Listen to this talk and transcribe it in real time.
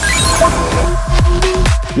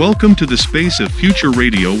Welcome to the space of future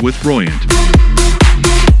radio with Royant.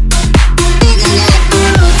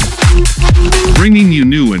 Bringing you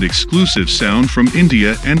new and exclusive sound from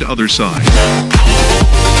India and other side.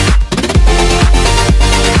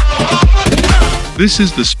 This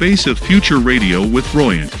is the space of future radio with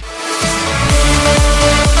Royant.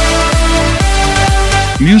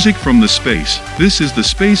 Music from the space. This is the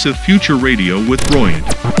space of future radio with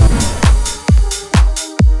Royant.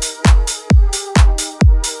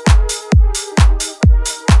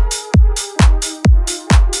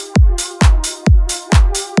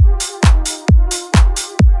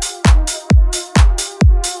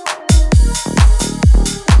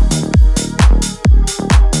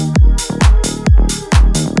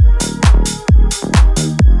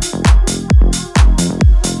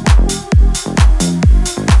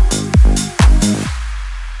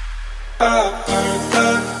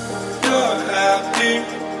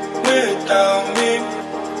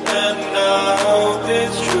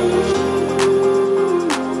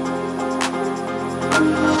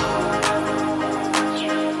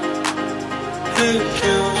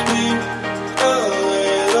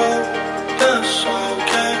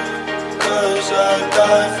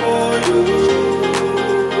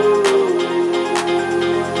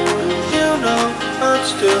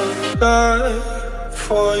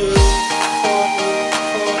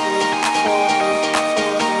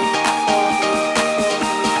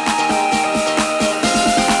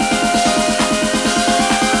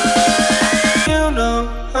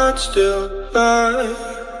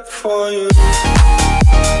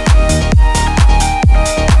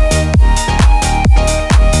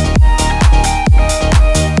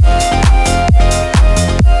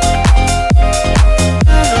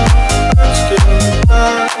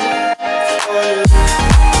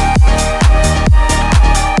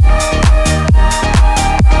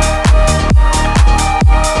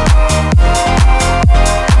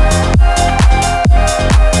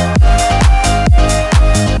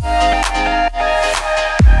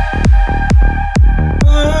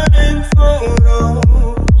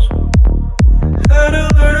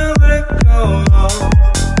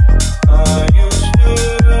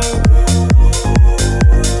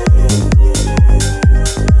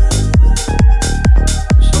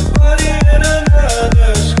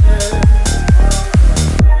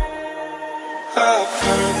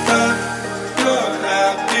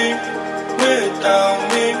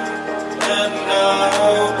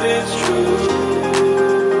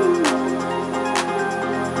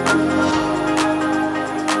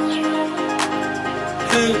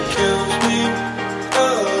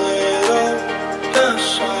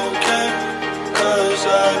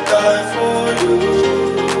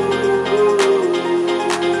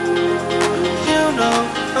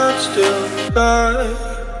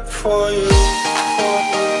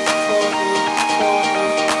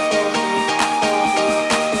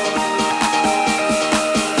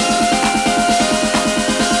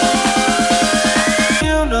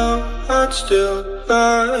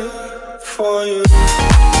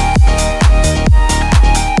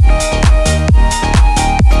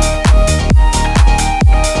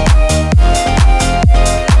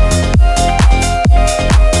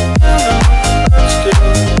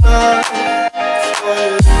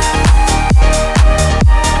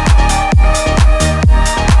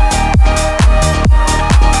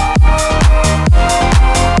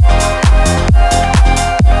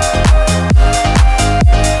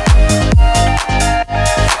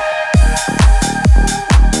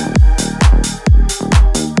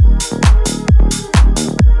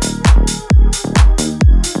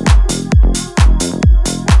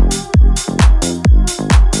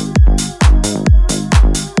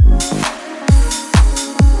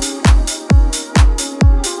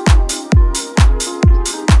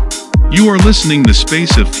 You are listening the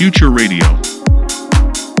space of future radio.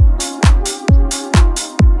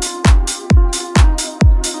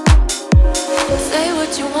 Say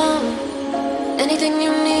what you want, anything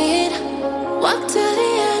you need. Walk to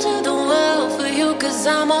the edge of the world for you, 'cause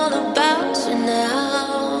I'm all about you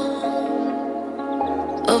now.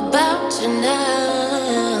 About you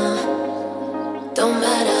now. Don't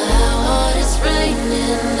matter how hard it's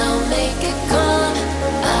raining, I'll make it come.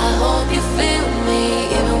 I hope you feel me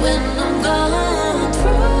even when I'm gone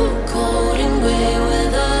through cold and gray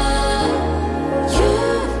weather. You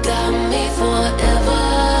got me forever.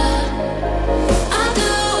 I'll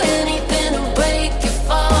do anything to break you,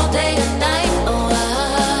 fall day and night. Oh,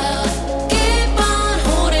 I'll keep on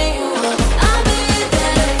holding you up. I'll be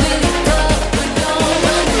there to fill your cup when you're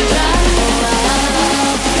running dry. Oh,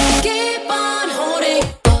 I'll keep on holding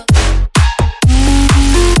you up.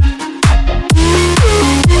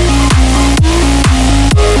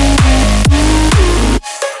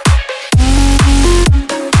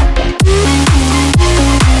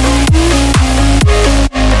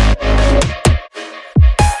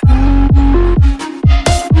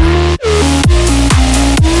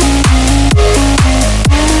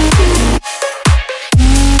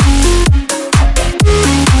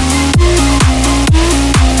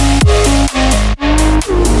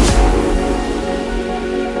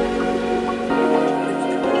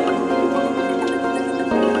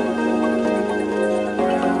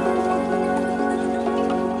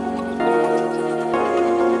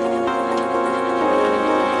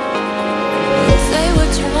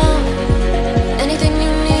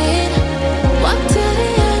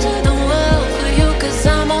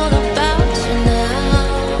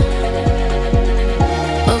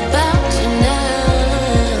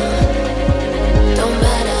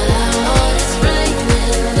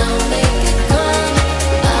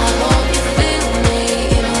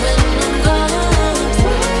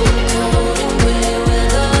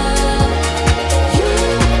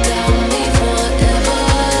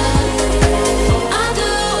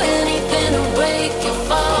 make you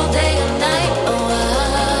fall day and night. Oh,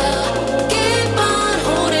 I keep on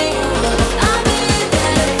holding you. I'll be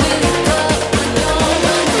there to pick up when you're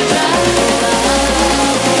running dry.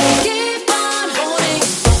 Oh, I keep on holding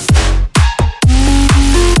you.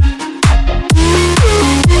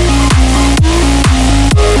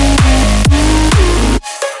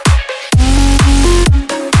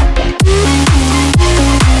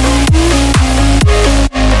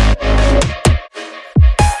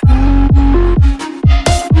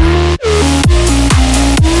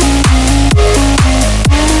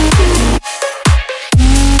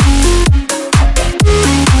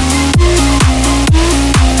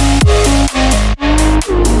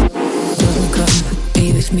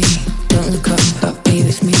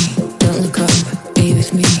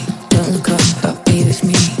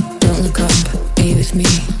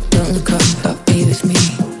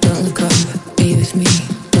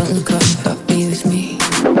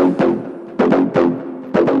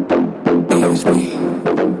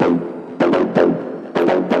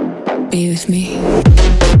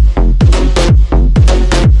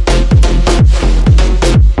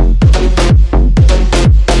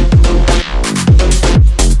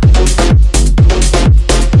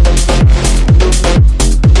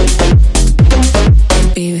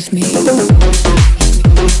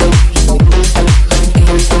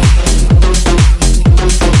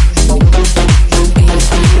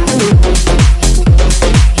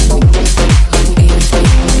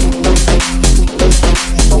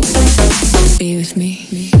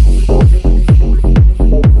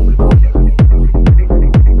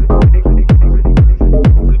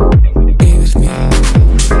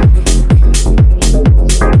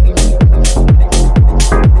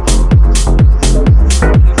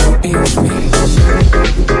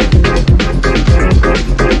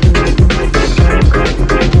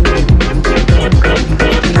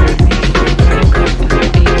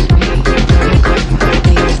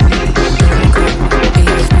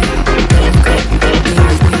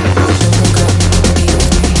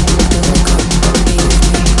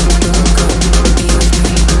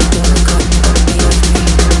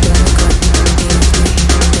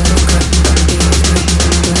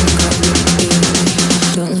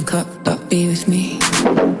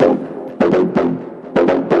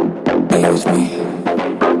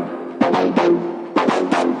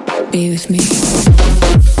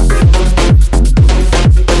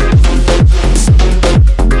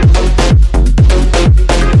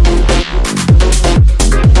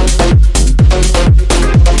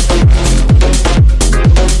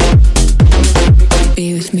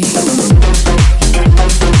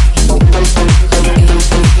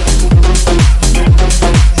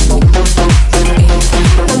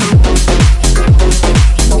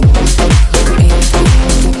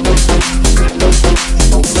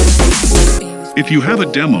 If you have a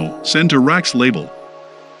demo, send to Rax Label.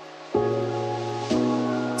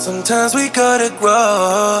 Sometimes we gotta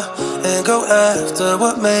grow and go after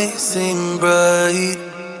what may seem bright.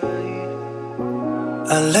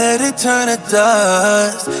 I let it turn to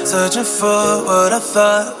dust, searching for what I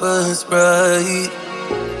thought was right.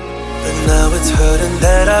 But now it's hurting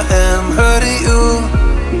that I am hurting you.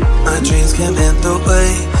 My dreams came in the way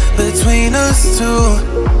between us two.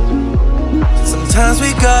 Sometimes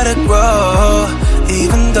we gotta grow,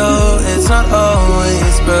 even though it's not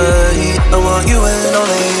always right. I want you and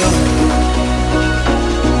only you.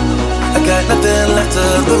 I got nothing left to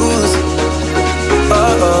lose.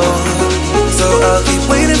 Oh, so I'll keep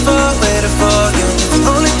waiting for you. It's the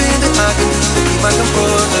only thing that I can do to keep my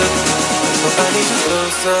composure. Oh, I need you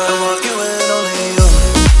closer. I want you and only you.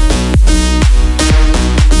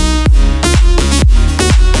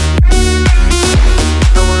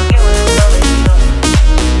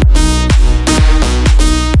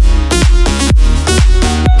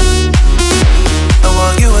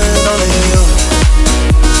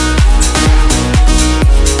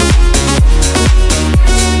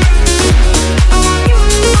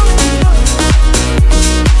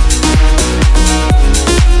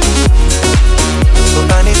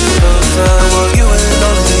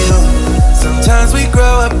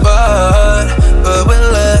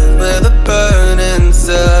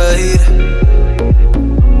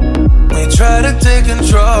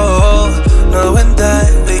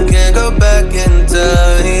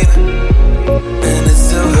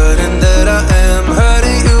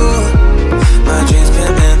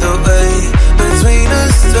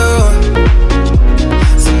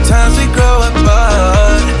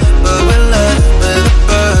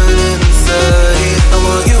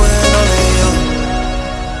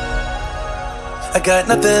 I got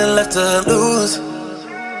nothing left to lose.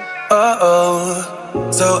 Oh,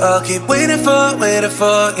 So I'll keep waiting for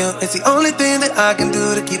you. It's the only thing that I can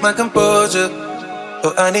do to keep my composure.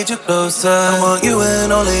 Oh, I need you closer. I want you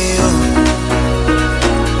and only you.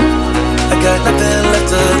 I got nothing left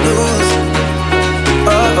to lose.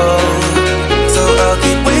 Oh, so I'll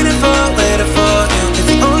keep waiting for you. It's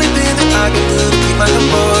the only thing that I can do to keep my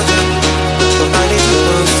composure. Oh, I need you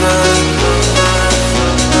closer.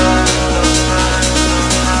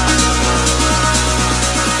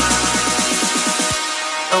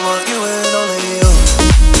 I want you and only you.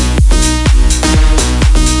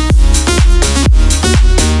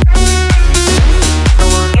 I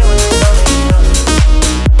want you and only you.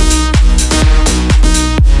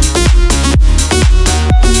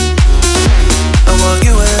 I want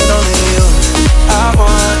you and only you. I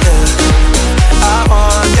want you. I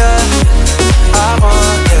want you. I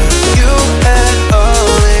want you. You and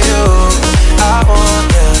only you. I want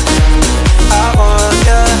you. I want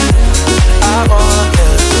you. I want you.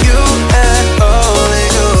 You and only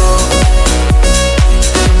you.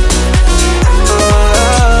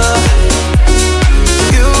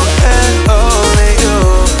 You and only you.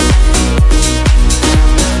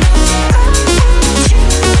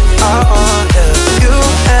 I want you. You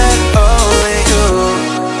and only you.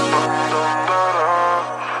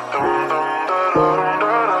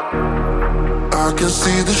 I can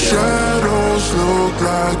see the shadows look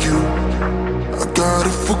like you. I gotta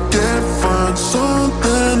forget, find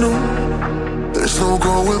something new. There's no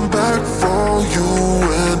going back for you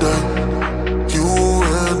and I. You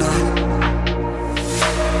and I.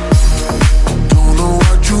 Don't know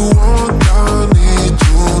what you want, I need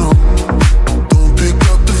to know. Don't pick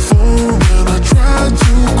up the phone when I try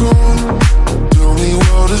to call. Tell me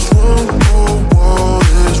what is wrong or what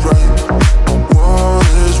is right. What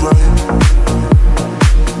is right.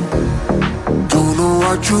 Don't know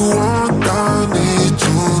what you want, I need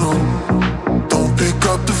to know. Don't pick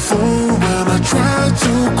up the phone when I try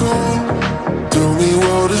to call. Tell me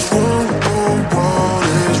what is wrong or what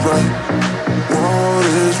is right. What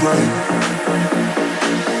is right.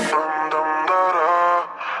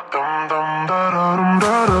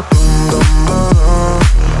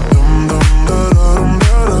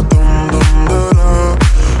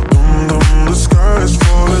 The sky is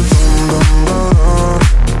falling.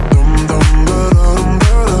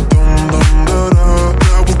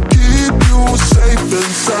 That will keep you safe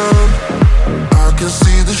and sound. I can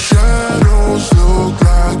see the shadows look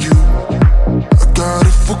like you. I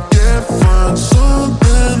gotta forget, find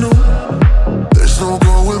something new. There's no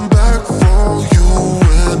going back for you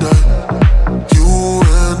and I. You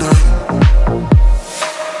and I.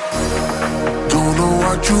 Don't know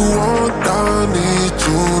what you want, I need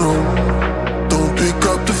to know. Don't pick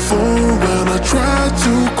up the phone when I try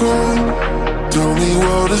to call. Tell me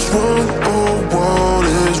what is wrong or what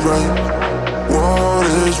is right. What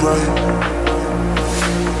is right.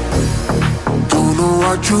 Don't know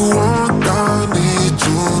what you want, I need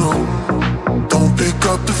to know. Don't pick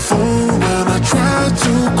up the phone when I try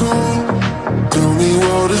to call. Tell me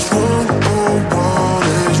what is wrong or what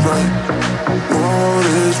is right. What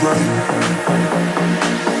is right.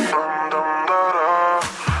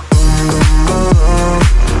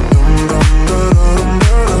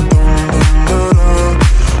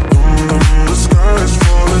 The sky is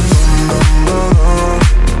falling.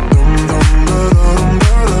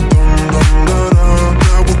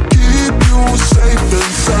 That will keep you safe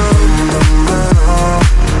and sound.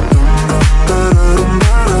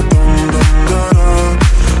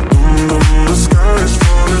 The sky is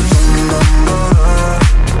falling.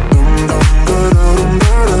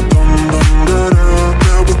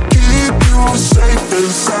 That will keep you safe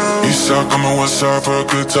and sound. Eastside coming westside for a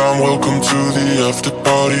good time. Welcome to the after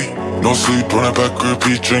party. No sleep, running back,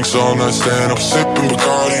 repeat drinks all night. Stand up, sipping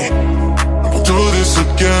Bacardi. We'll do this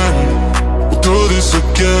again. We'll do this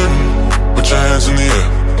again. Put your hands in the air.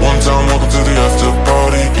 One time, welcome to the after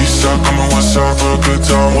party. Eastside coming westside for a good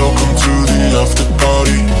time. Welcome to the after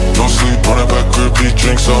party. No sleep, running back, repeat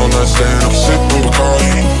drinks all night. Stand up, sipping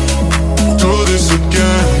Bacardi. We'll do this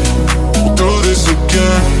again. We'll do this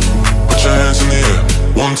again. Put your hands in the air.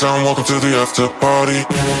 One time, welcome to the after party.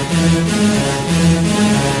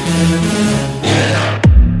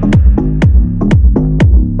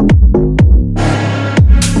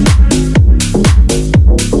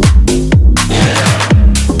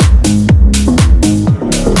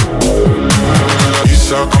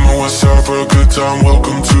 Eastside coming westside for a good time.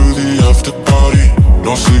 Welcome to the after party.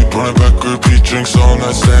 No sleep, running back, repeat drinks all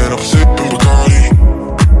night. Stand up, sipping Bacardi.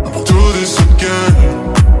 We'll do this again.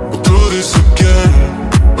 We'll do this again.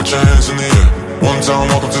 Put your hands in the air. One time,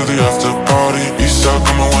 welcome to the after party. East side,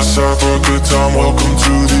 coming west side for a good time. Welcome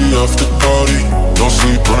to the after party. No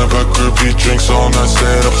sleep, running back, repeat drinks all night.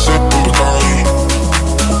 Stand up, sipping Bacardi.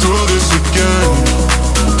 Do this again,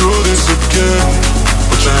 do this again.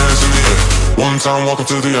 Put your hands in the air. One time, welcome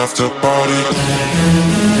to the after party.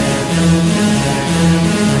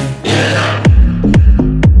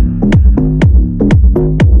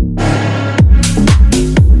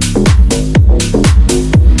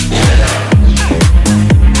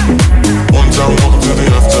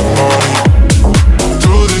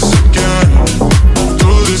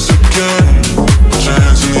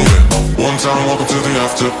 Welcome to the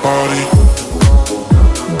after party.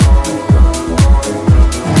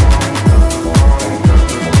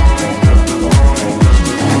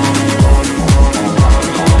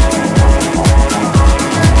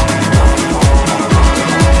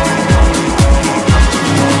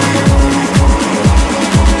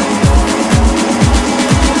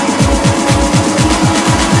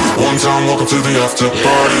 One time, welcome to the after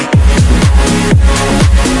party.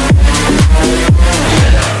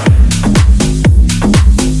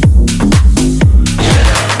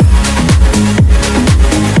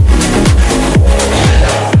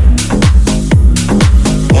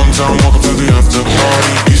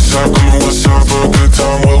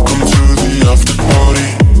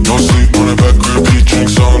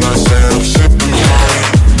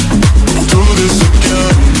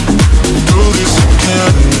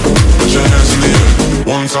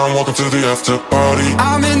 Welcome to the after party.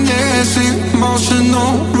 I'm in this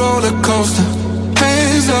emotional roller coaster.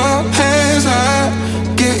 Hands up, hands high,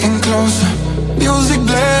 getting closer. Music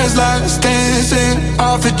blares like dancing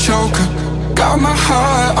off a choker. Got my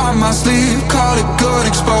heart on my sleeve, call it good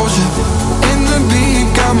exposure. In the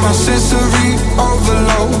beat, got my sensory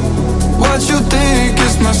overload. What you think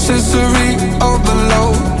is my sensory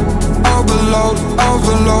overload? Overload,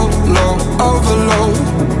 overload, low, overload.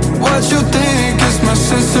 What you think is my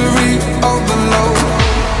sensory overload?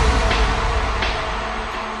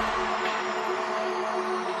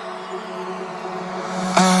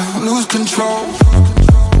 I lose control.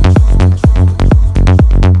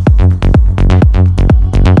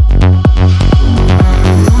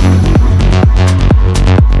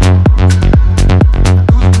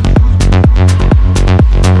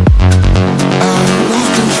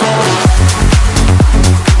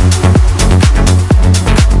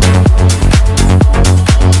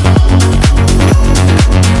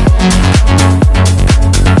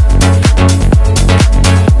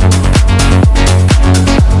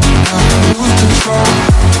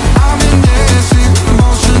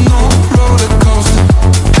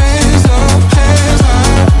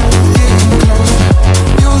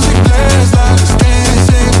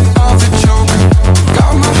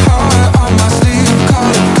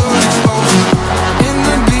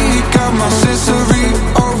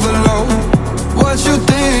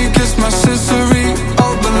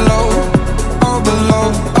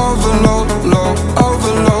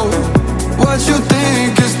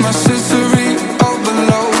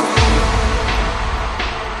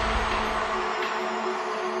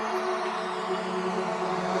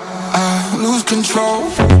 Lose control.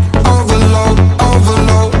 Overload,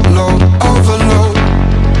 overload, low, overload,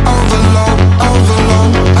 overload,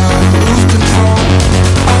 overload. I lose control.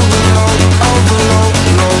 Overload, overload,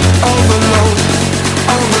 low, overload,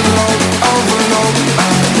 overload, overload.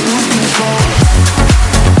 I lose control.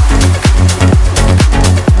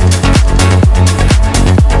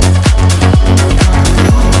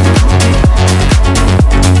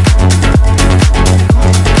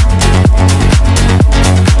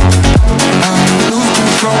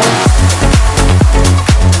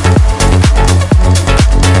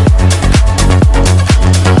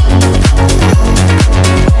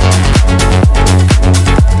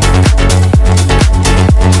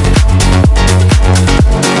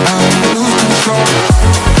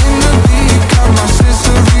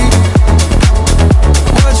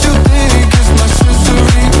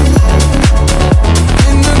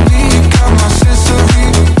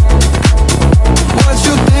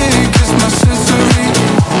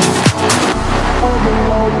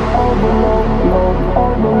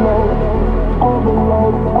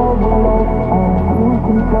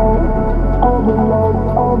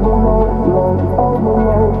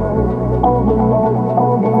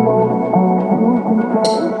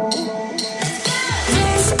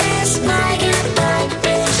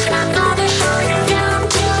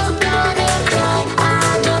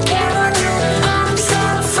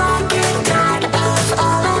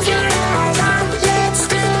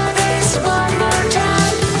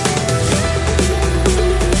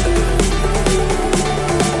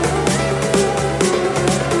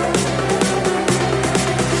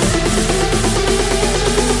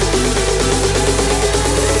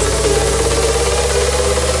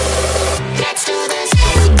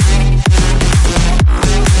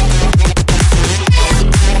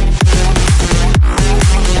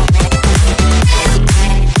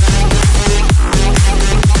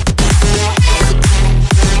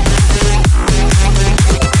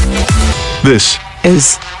 This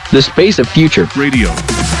is the Space of Future Radio.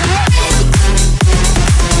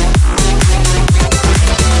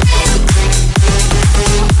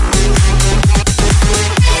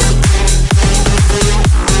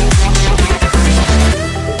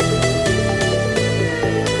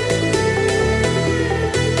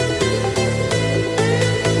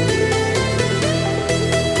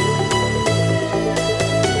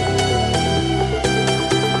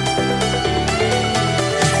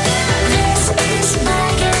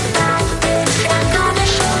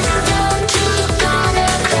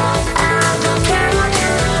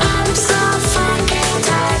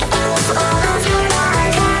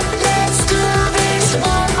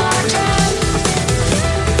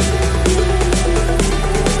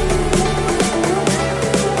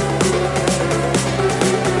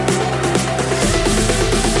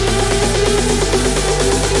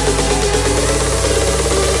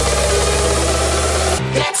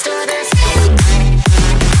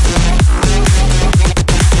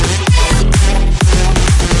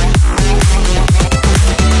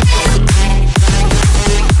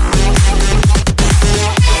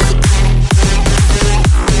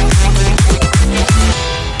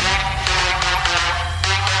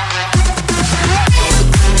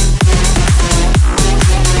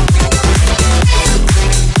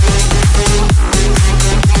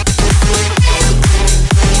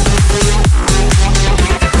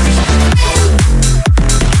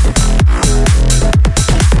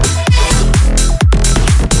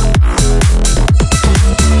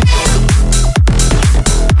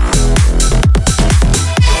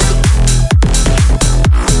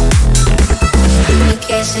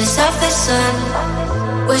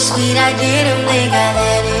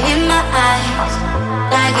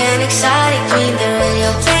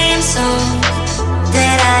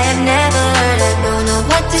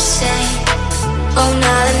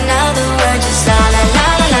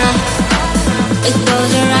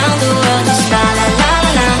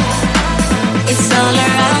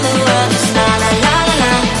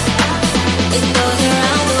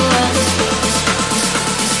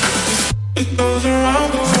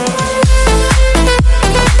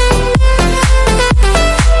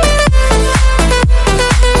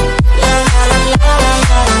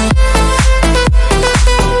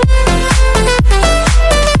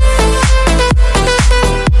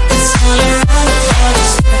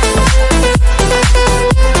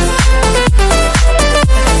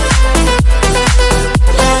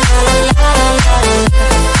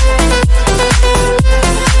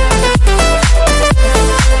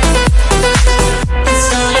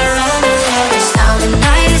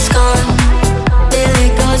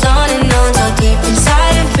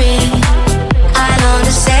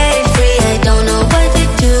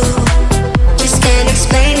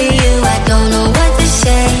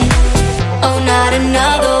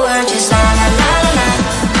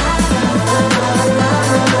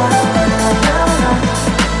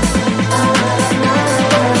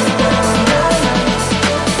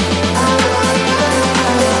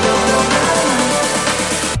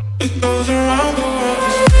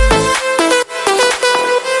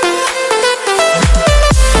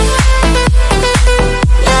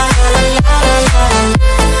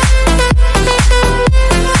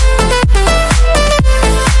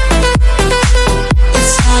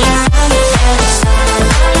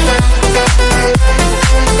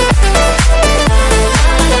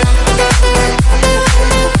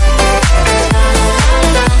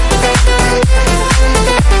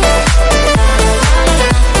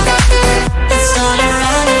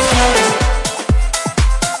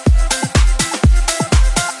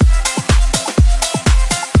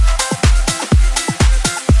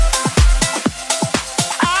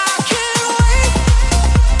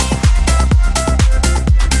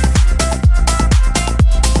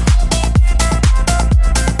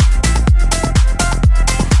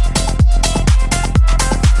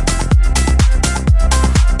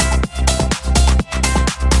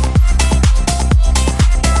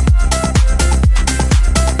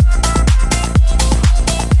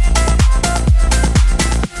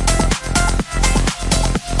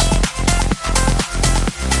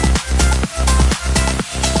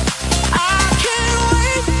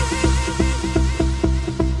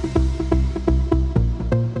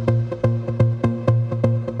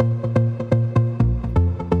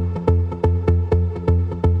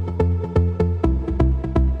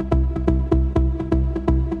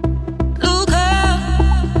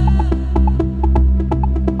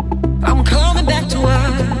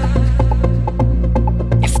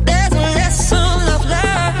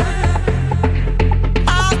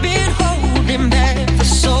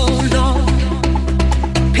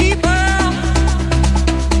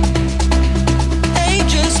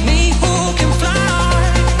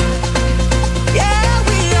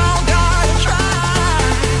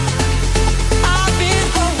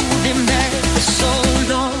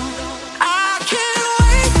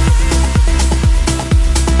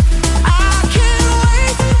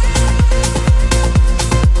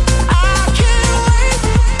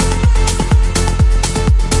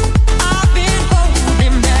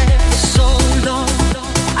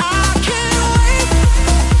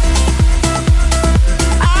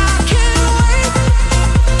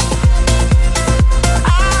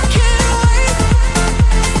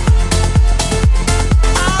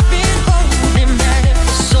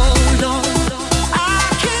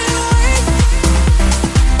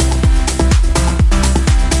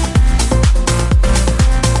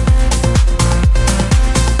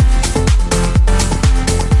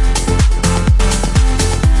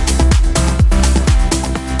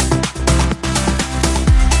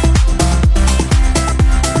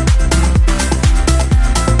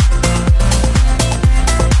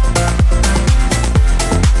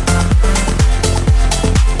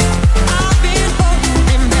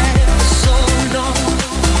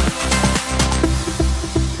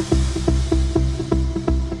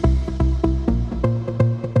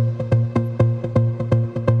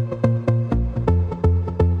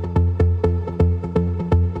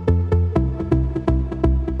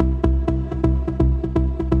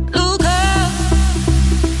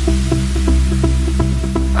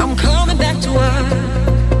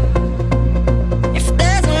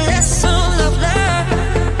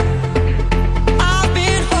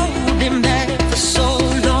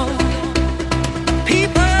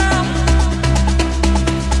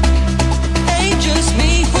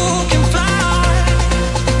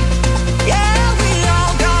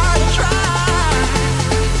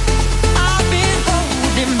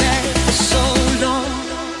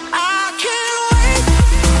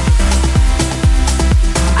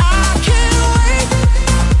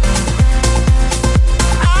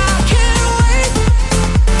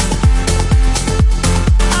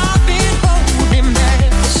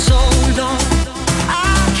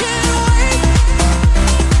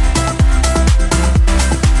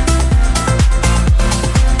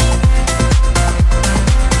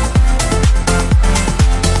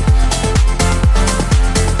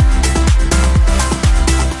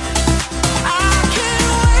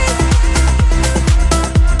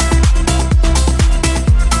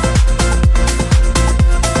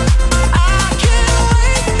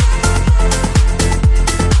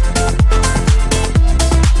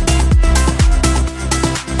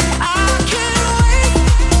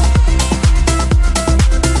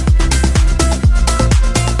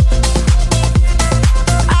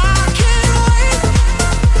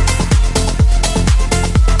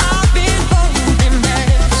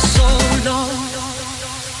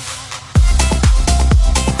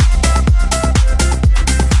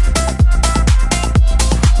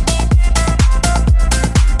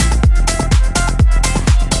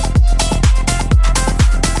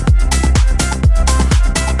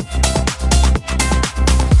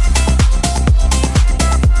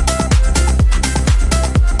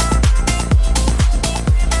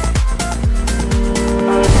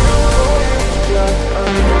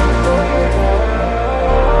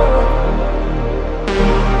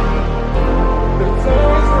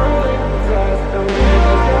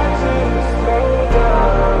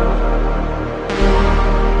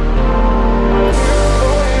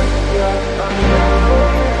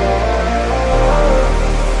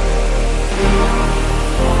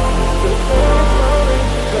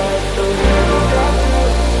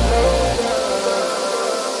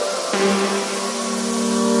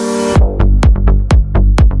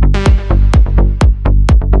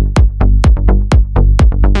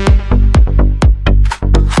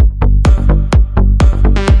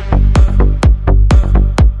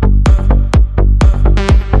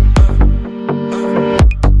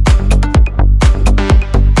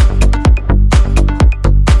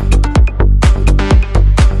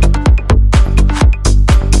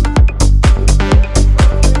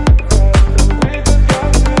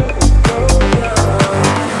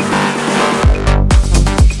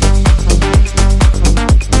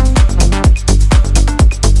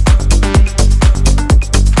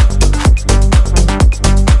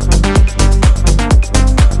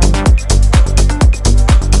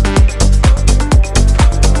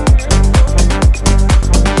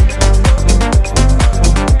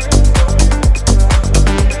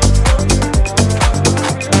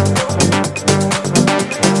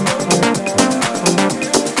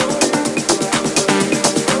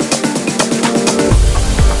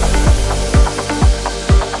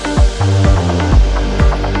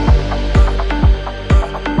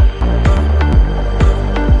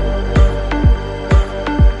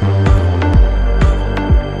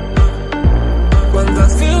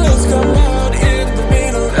 feelings come out in the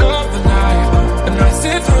middle of the night, and I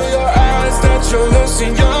see through your eyes that you're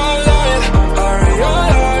losing your light. I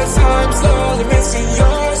realize I'm slowly missing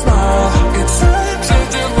your smile. It's hard to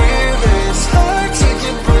deal with, it's hard to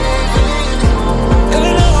keep breathing. And I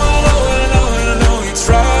know it's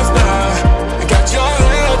rough now. You got your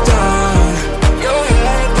head down, your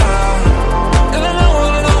head down. And I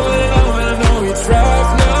know it's rough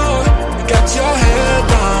now. You got your head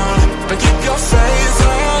down, but keep your face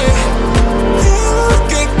high. You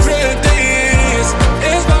get great days,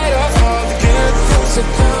 in spite of all the good things are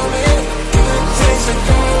coming. Good things are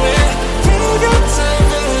coming. You got to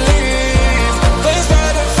believe, in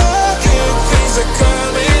spite of all good things are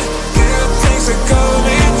coming. Good things are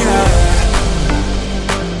coming, yeah.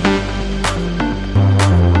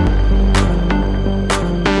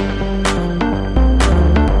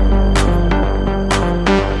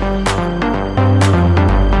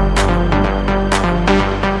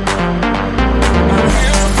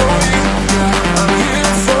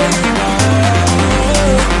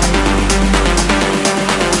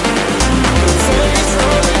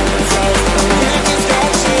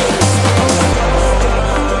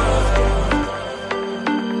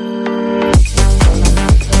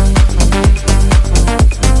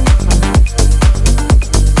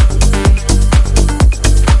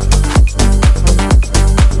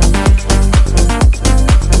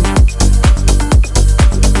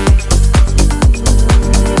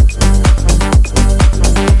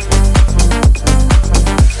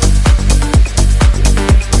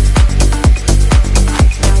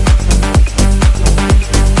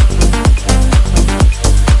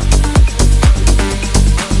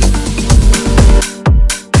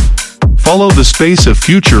 Follow the Space of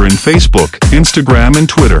Future in Facebook, Instagram, and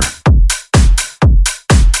Twitter.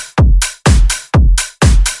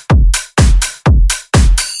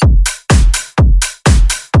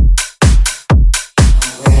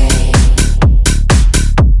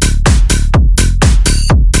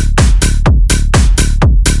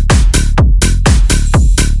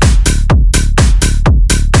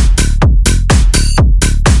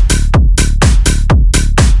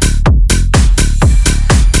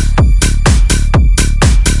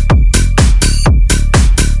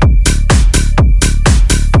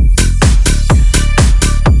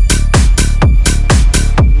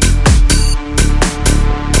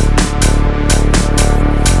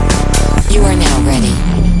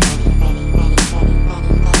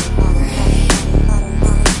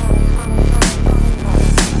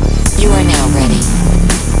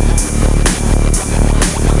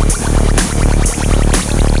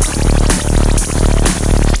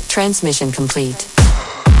 Transmission complete.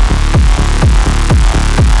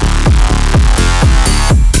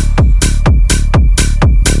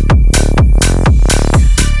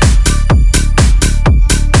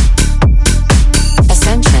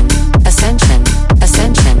 Ascension, ascension,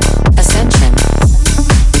 ascension, ascension.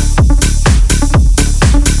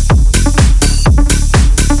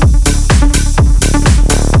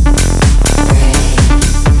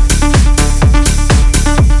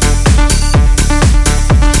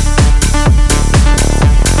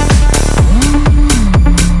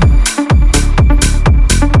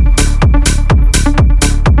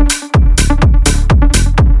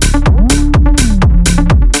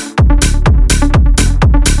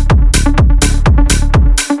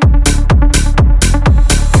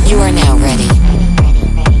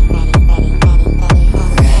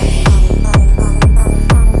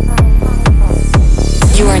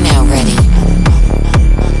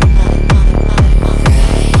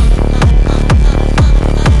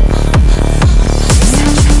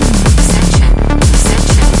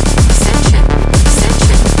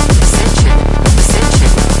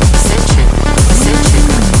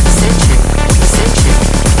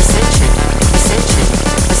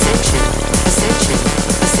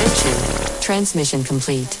 Transmission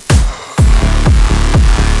complete.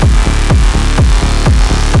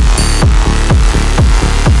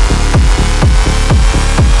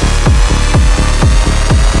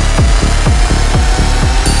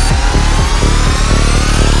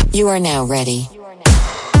 You are now ready.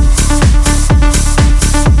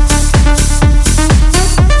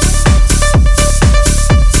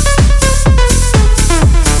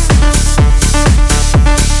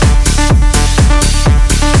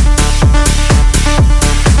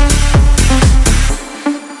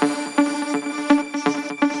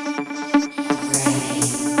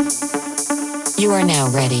 You are now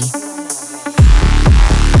ready.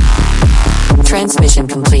 Transmission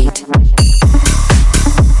complete.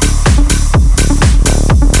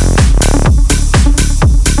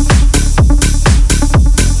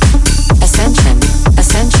 Ascension,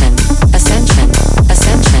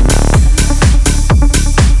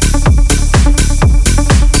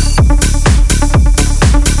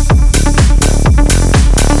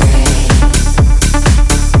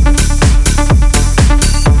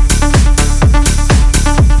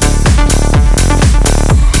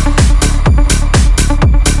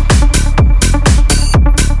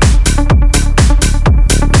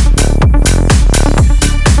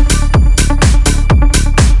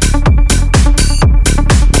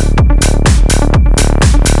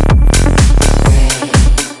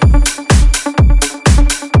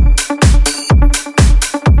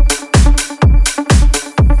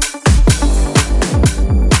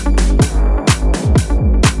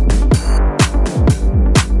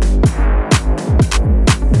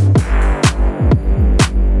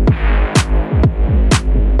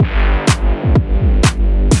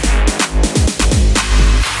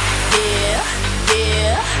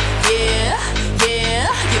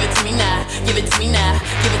 me now,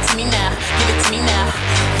 give it to me now, give it to me now.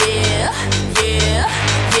 Yeah, yeah,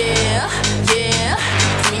 yeah, yeah.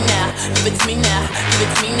 Give it to me now, give it to me now, give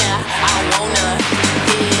it to me now. I wanna.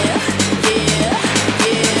 Yeah, yeah,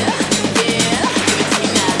 yeah, yeah. Give it to me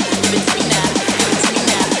now, give it to me now, give it to me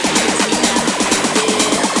now, give it to me now. Yeah,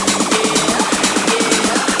 yeah, yeah,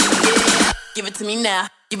 yeah. Give it to me now,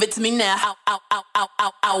 give it to me now.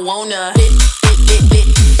 I wanna.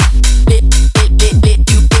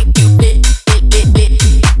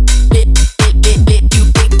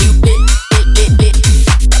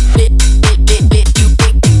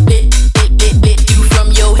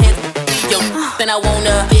 Then I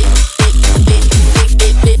wanna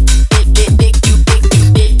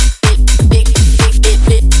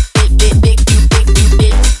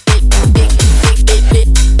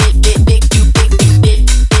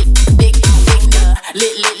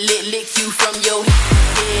lick you from your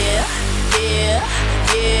yeah, yeah,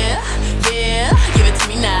 yeah, yeah. Give it to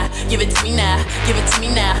me now, give it to me now, give it to me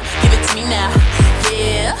now, give it to me now.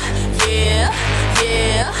 Yeah, yeah,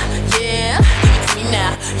 yeah, yeah. Give it to me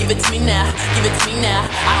now, give it to me now, give it to me now.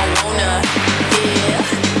 I wanna. Yeah,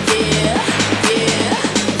 yeah, yeah,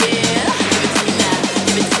 yeah. Give it to me now,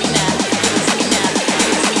 give it to me now, give it to me now, give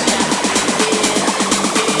it to me now. Yeah, yeah,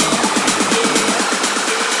 yeah.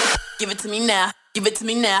 Give it to me now. Give it to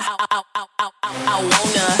me now. I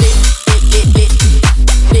wanna.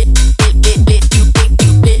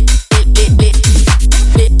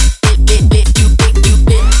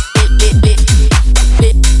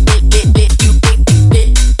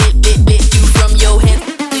 From your head,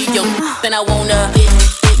 then I wanna.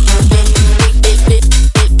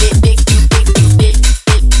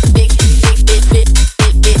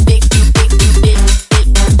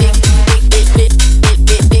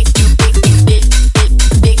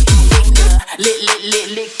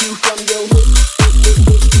 Lick you from your head,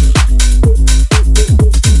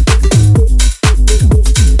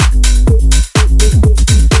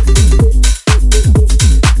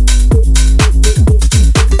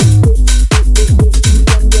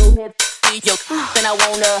 then I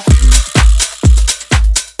wanna.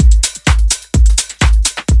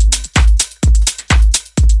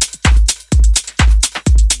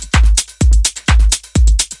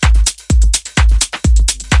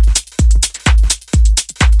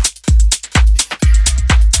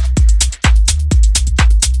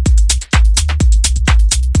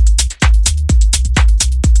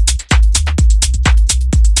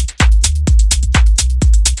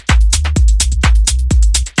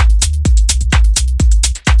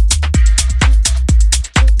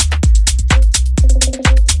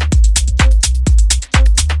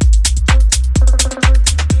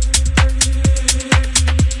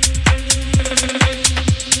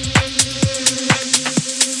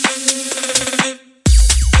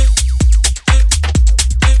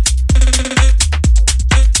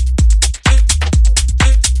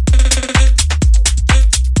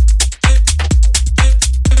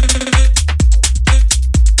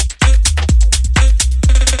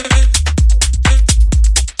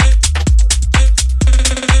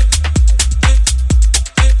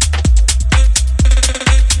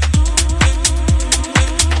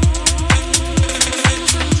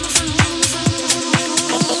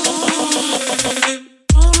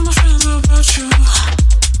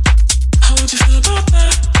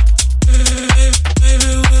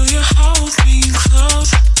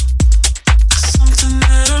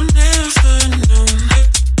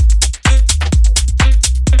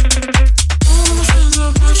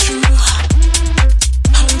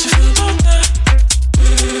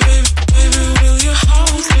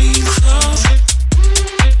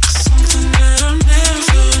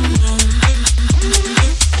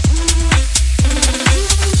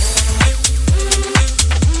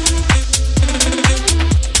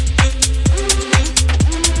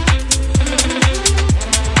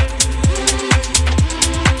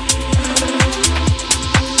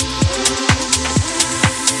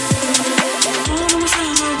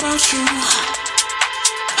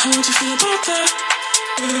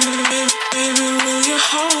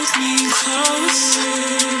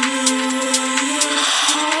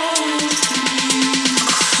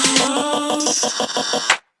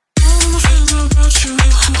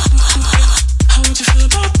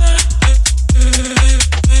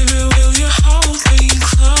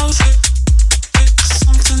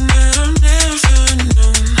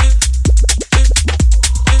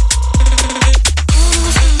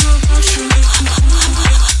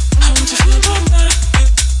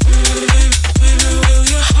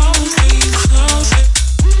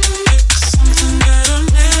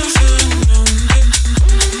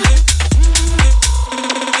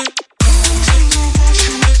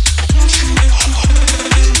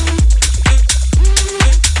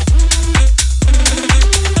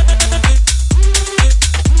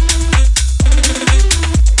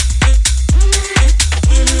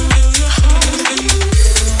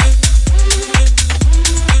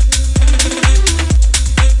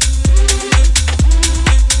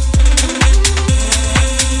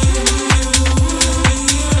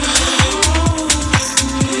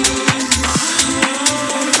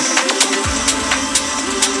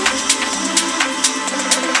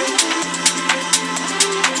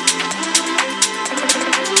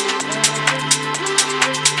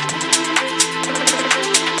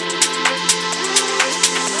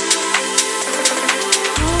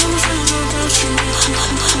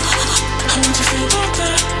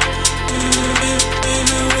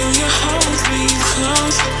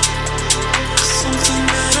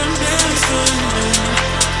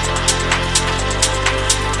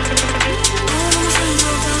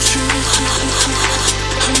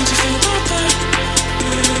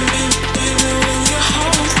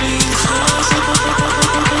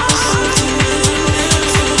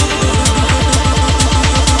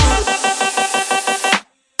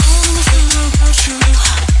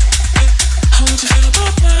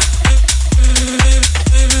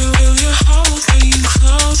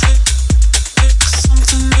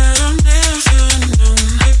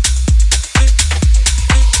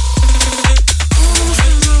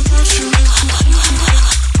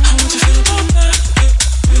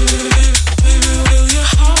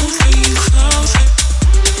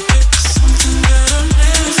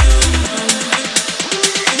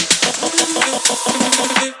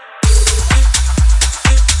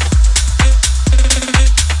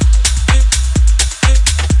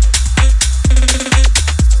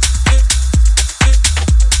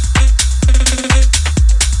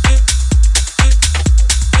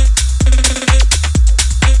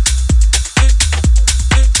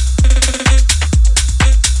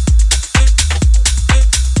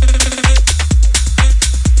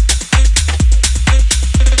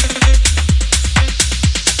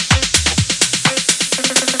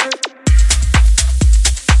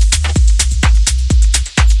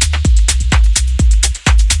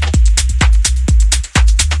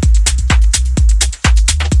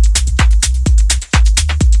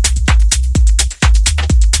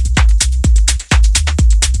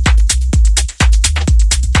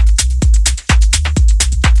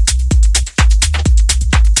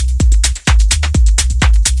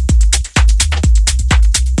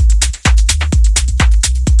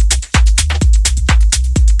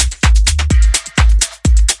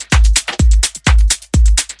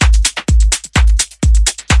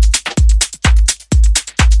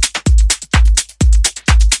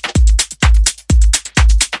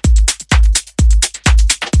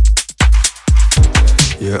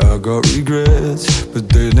 Yeah, I got regrets, but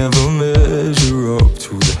they never measure up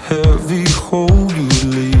to the heavy hole you'd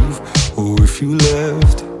leave. Or if you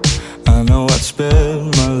left, I know I'd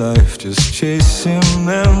spend my life just chasing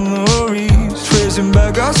memories, tracing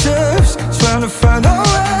back our steps, trying to find our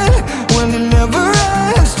way when it never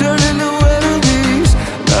ends, turning to melodies,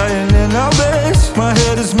 lying in our beds. My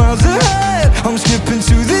head is miles ahead, I'm skipping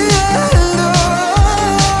to the end.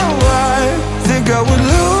 Oh, I think I would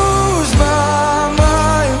lose my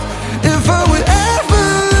mind if I would ever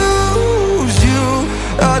lose you.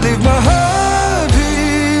 I'd leave my heart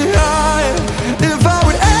behind if I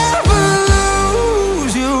would ever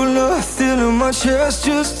lose you. Nothing in my chest,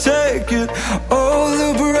 just take it. All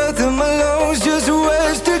the breath in my lungs, just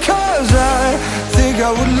waste it. 'Cause I think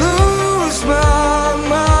I would lose my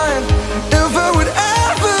mind if I would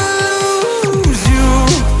ever lose you.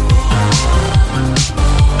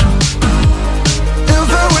 If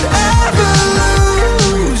I would ever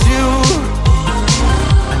lose you.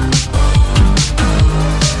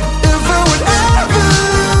 If I would ever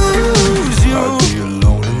lose you. I'd be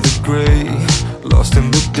alone in the grey, lost in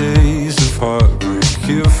the days of heartbreak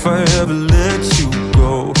if I ever let you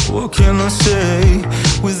go. What can I say?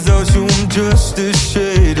 Without you I'm just a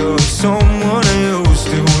shade of someone I used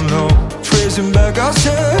to know, tracing back our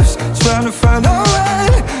steps, trying to find our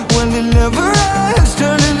way when it never ends,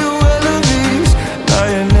 turning to melodies,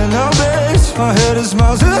 lying in our beds. My head is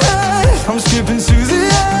miles ahead, I'm skipping to the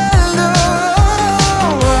end.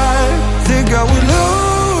 Oh, I think I would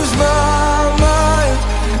lose my mind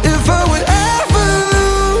if I would ever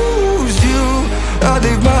lose you. I'd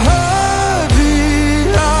leave my heart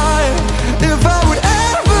behind if I would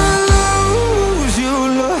ever lose you.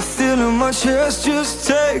 Nothing in my chest, just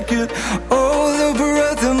take it. All the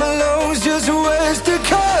breath in my lungs, just waste it.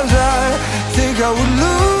 'Cause I think I would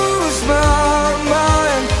lose my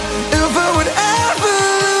mind if I would ever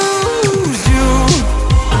lose you.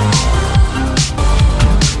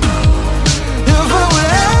 If I would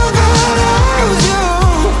ever lose you.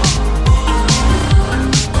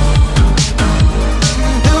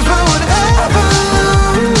 If I would ever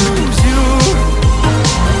lose you.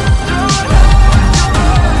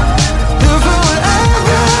 If I would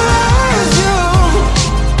ever lose you.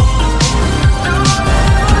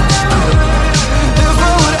 If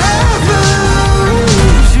I would ever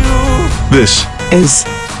lose you. This is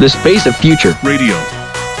the Space of Future radio.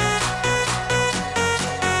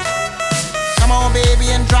 Come on,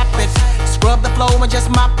 baby, and drop it. Scrub the floor and just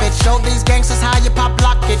mop it. Show these gangsters how you pop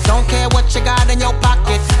lock it. Don't care what you got in your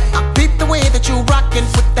pocket. I peep the way that you rockin'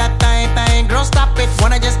 with that thing. Girl, stop it.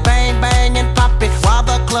 Wanna just bang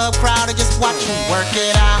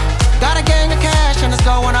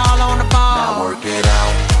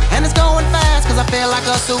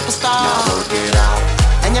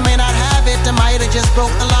just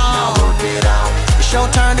broke the law. Now work it out. It's your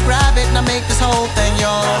turn to grab it, now make this whole thing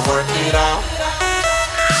yours. Now work it out.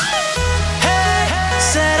 Hey,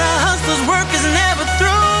 said a hustler's work is never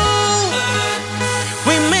through.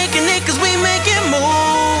 We making it cause we make it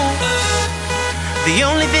move. The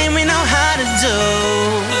only thing we know how to do.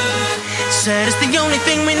 Said it's the only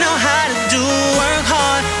thing we know how to do. Work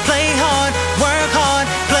hard, play hard, work hard,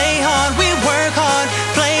 play hard. We work hard,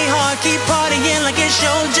 play hard, keep partying like it's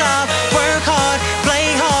your job. Work hard,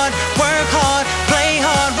 play hard, work hard, play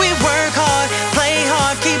hard. We work hard, play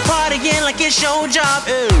hard, keep partying like it's your job.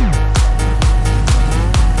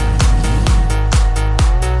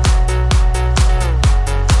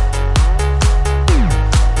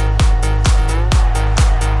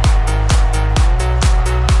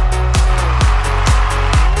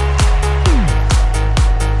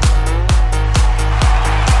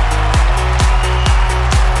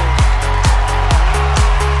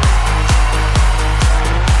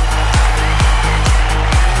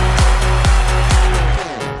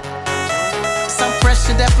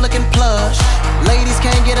 Deaf looking plush, ladies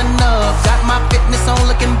can't get enough. Got my fitness on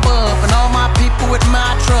looking buff, and all my people with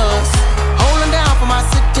my trust. Holding down for my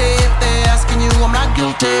city. If they're asking you, I'm not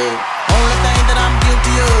guilty. Only thing that I'm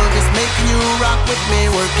guilty of is making you rock with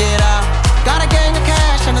me. Work it out. Got a gang of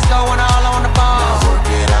cash and it's going all on the ball. Work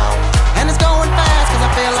it out. And it's going fast cause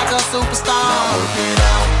I feel like a superstar. Now work it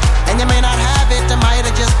out. And you may not have it, I might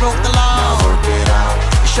have just broke the law. Now work it out.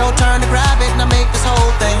 It's your turn to grab it, now make this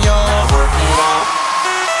whole thing yours. Now work it out.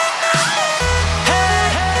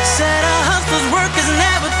 Said a hustler's work is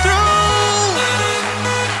never through.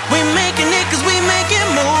 We making it cause we make it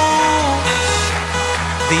move.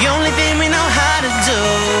 The only thing we know how to do.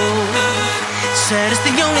 Said it's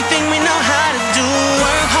the only thing we know how to do.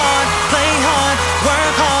 Work hard, play hard,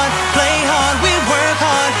 work hard, play hard. We work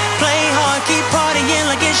hard, play hard, keep partying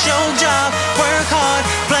like it's your job. Work hard,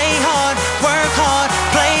 play hard, work hard,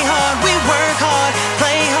 play hard. We work hard,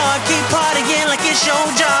 play hard, keep partying like it's your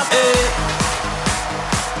job.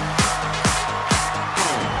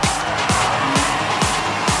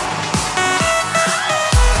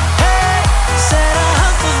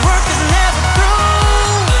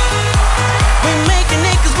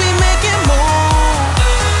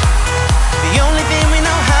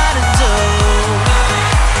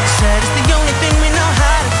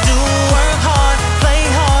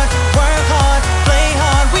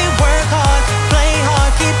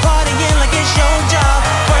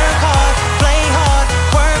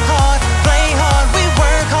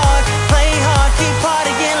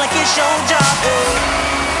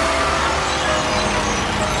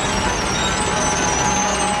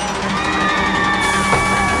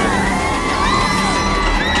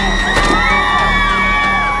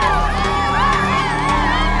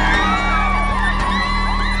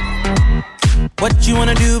 What you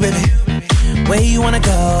wanna do, baby? Where you wanna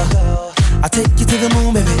go? I'll take you to the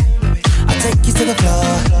moon, baby. I'll take you to the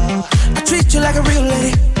floor. I treat you like a real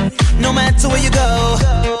lady, no matter where you go.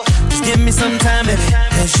 Just give me some time, baby.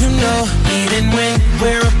 Cause you know, even when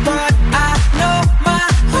we're apart, I know my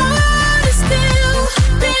heart is still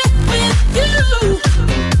big with you.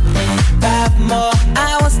 5 more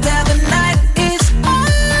hours till the night is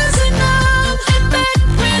ours, and I'm in bed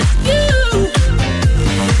with you.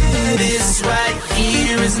 This right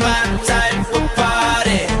here is my type of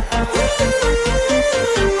party.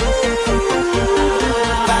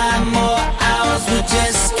 5 more hours, we're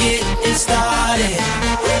just getting started.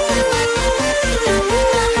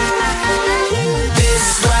 This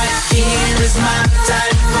right here is my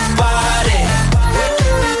type of party.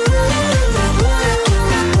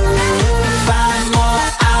 5 more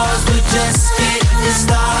hours, we're just getting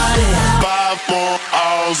started. 5 more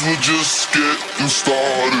hours, we're just getting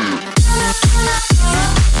started.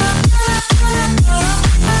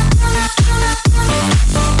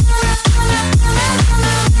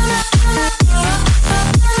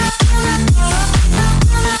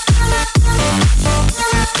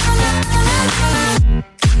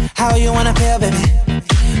 How you wanna feel, baby?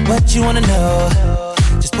 What you wanna know?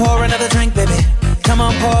 Just pour another drink, baby. Come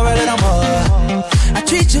on, pour a little more. I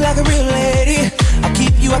treat you like a real lady. I'll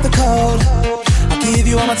keep you out the cold. I'll give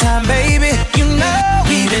you all my time, baby. You know,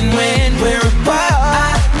 even when we're apart,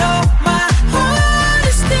 I know my heart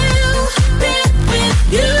is still big with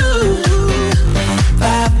you.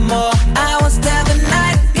 5 more hours till the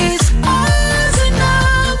night is ours, and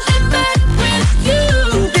I'm in bed with you.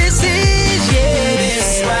 This is, yeah, this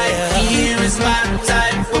right here is my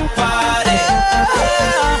type of party.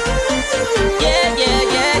 Yeah, yeah,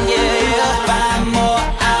 yeah, yeah. 5 more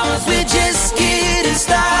hours, we're just getting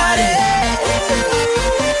started.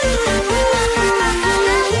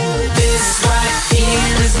 This right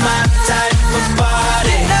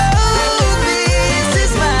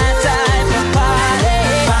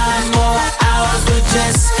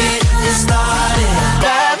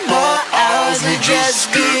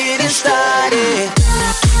getting started.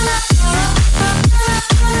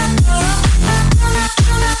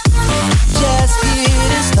 Just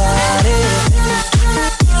getting started.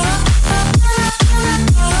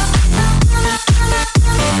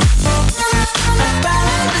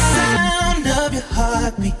 About the sound of your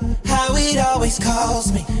heartbeat, how it always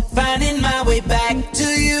calls me, finding my way back to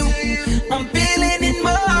you. I'm feeling it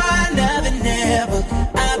more now than ever.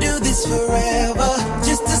 I'll do this forever,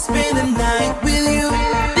 just to spend the night with you.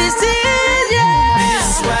 This is, yeah.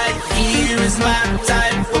 This right here is my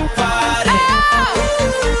type of party.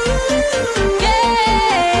 Yeah.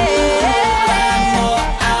 5 more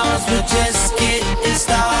hours, we're just getting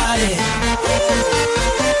started.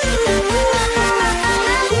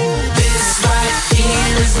 This right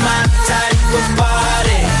here is my type of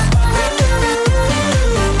party.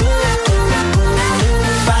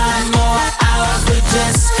 5 more hours, we're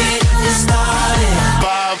just getting started.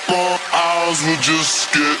 5 more hours, we're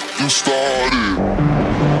just getting started.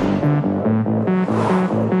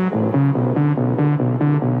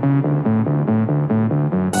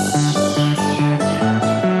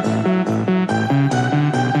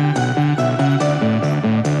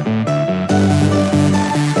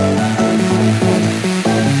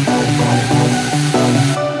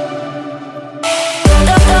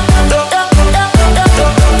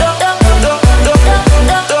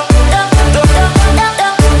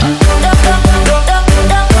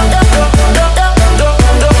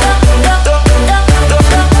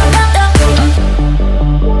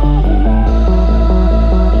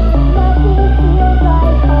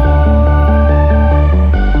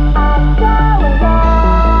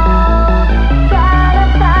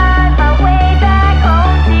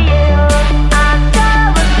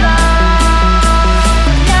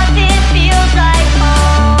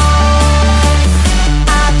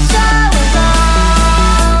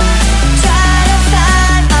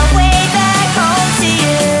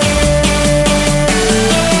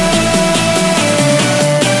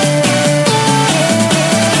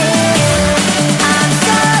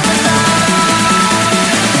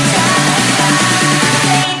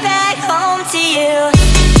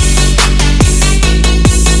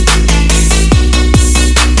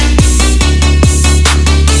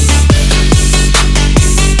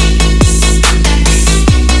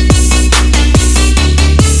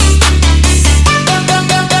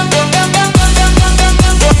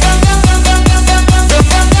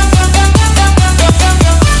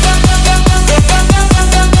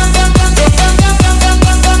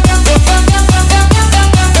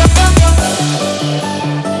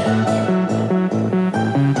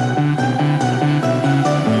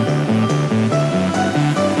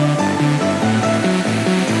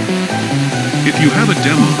 If you have a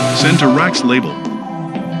demo, send to Rax Label.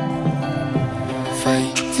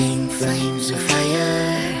 Fighting flames of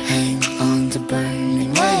fire, hang on to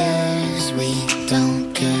burning wires. We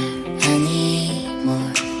don't care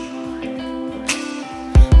anymore.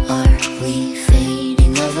 Are we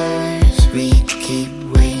fading lovers? We keep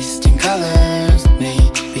wasting colors.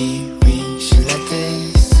 Maybe we should let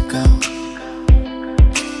this go.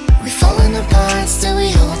 We're falling apart, still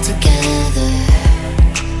we hold together.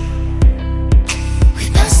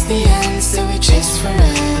 The end, so we chase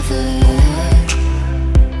forever.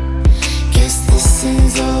 Guess this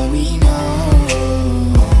is all we know.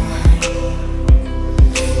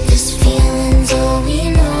 This feeling's all we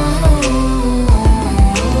know.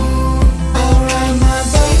 I'll ride my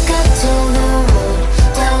bike up to the road,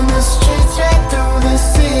 down the streets, right through the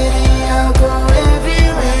city. I'll go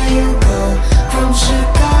everywhere you go, from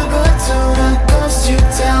Chicago to the coast. You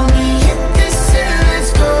tell me hit this city,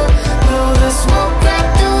 let's go. Blow the smoke right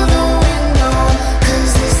through the window,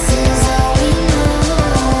 'cause this is all we know.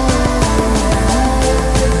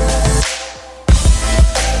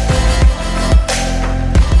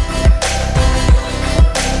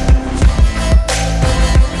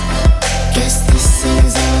 Guess this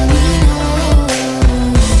is all we know.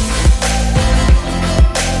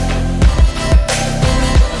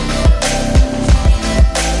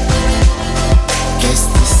 Guess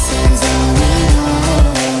this is all we know.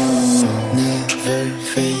 Never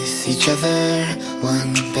face each other,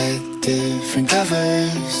 one bed, different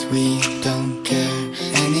covers. We don't care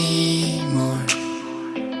anymore.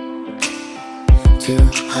 2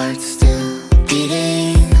 hearts still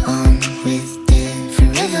beating on with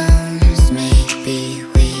different rhythms. Maybe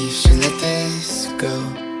we should let this go.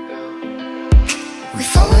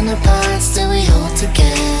 We're falling apart, still we hold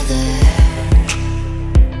together.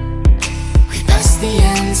 We pass the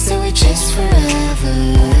end, still we chase forever.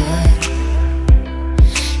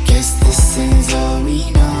 Guess this is all we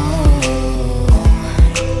know.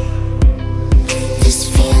 This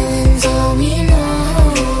feeling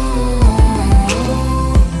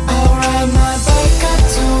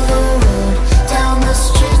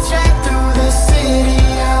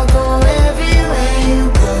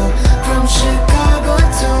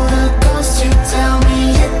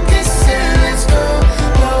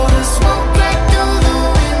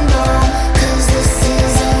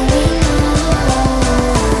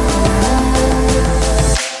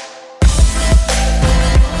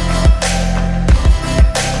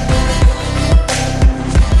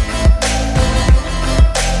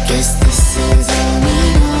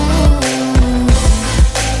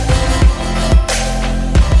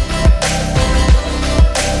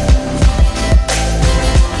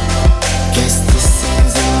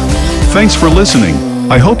Thanks for listening.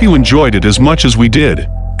 I hope you enjoyed it as much as we did.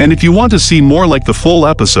 And if you want to see more like the full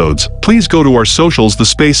episodes, please go to our socials, The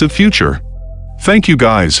Space of Future. Thank you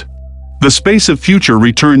guys. The Space of Future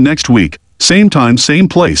return next week, same time, same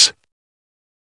place.